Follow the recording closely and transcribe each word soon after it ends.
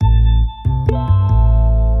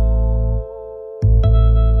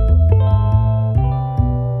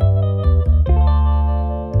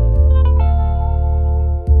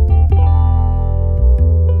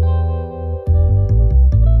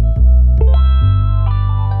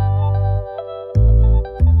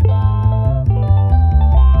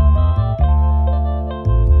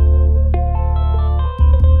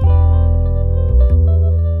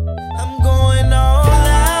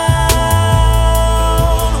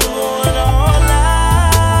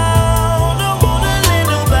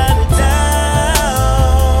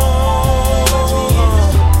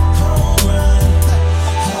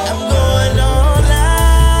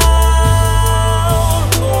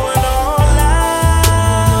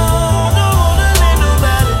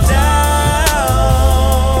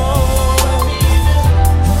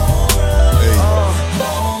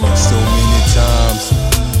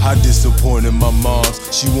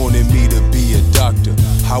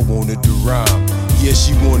wanted to rhyme. Yeah,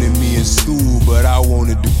 she wanted me in school, but I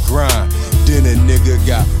wanted to grind. Then a nigga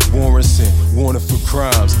got warrants and wanted for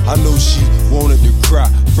crimes. I know she wanted to cry,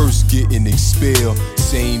 first getting expelled.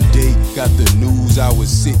 Same day, got the news I was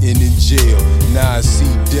sitting in jail. Now I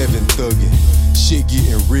see Devin thugging, shit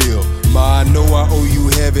getting real. Ma, I know I owe you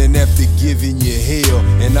heaven after giving you hell,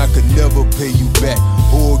 and I could never pay you back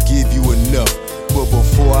or give you enough. But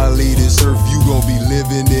before I leave this earth, you gon' be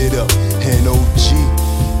living it up. And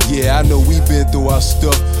OG, yeah, I know we been through our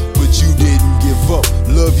stuff, but you didn't give up.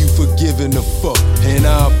 Love you for giving a fuck, and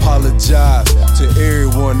I apologize to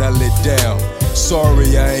everyone I let down.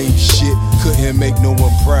 Sorry I ain't shit, couldn't make no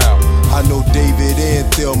one proud. I know David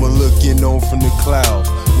and Thelma looking on from the clouds.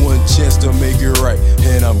 One chance to make it right,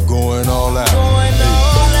 and I'm going all out. Going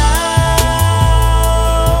all out.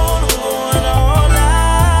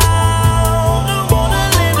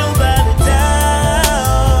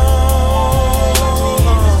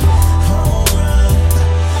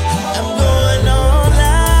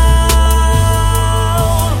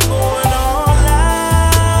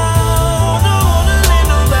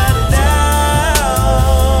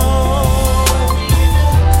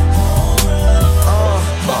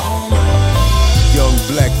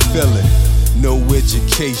 Felon, no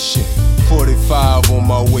education, 45 on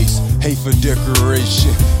my waist, ain't for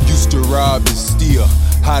decoration. Used to rob and steal,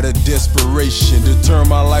 out of desperation, to turn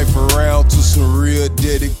my life around to some real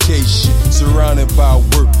dedication. Surrounded by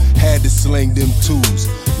work, had to sling them tools.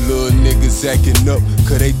 Little niggas acting up,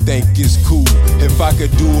 cause they think it's cool. If I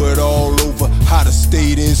could do it all over, I'd have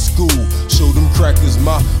stayed in school. Show them crackers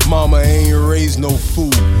my mama ain't raised no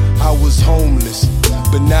fool. I was homeless,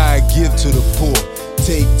 but now I give to the poor.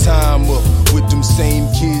 Take time up with them same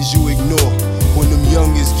kids you ignore. When them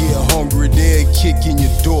youngest get hungry, they'll kick in your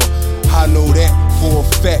door. I know that for a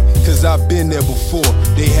fact, cause I've been there before.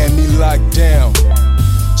 They had me locked down,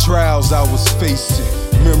 trials I was facing.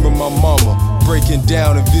 Remember my mama breaking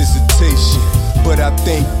down in visitation. But I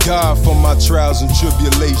thank God for my trials and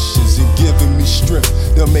tribulations, and giving me strength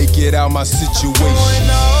to make it out my situation.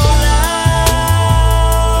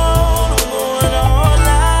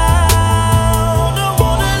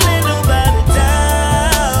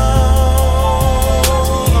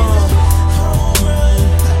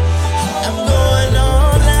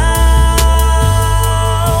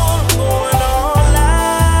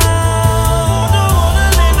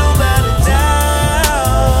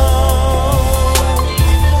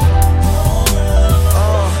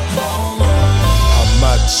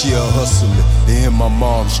 She a hustler, and my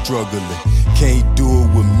mom struggling. Can't do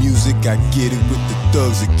it with music, I get it with the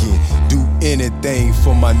thugs again. Do anything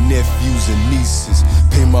for my nephews and nieces.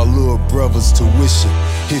 Pay my little brother's tuition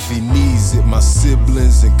if he needs it. My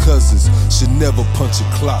siblings and cousins should never punch a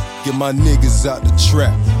clock. Get my niggas out the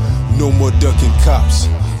trap, no more ducking cops.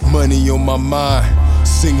 Money on my mind,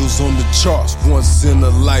 singles on the charts once in a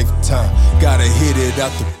lifetime. Gotta hit it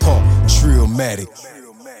out the park, Trillmatic.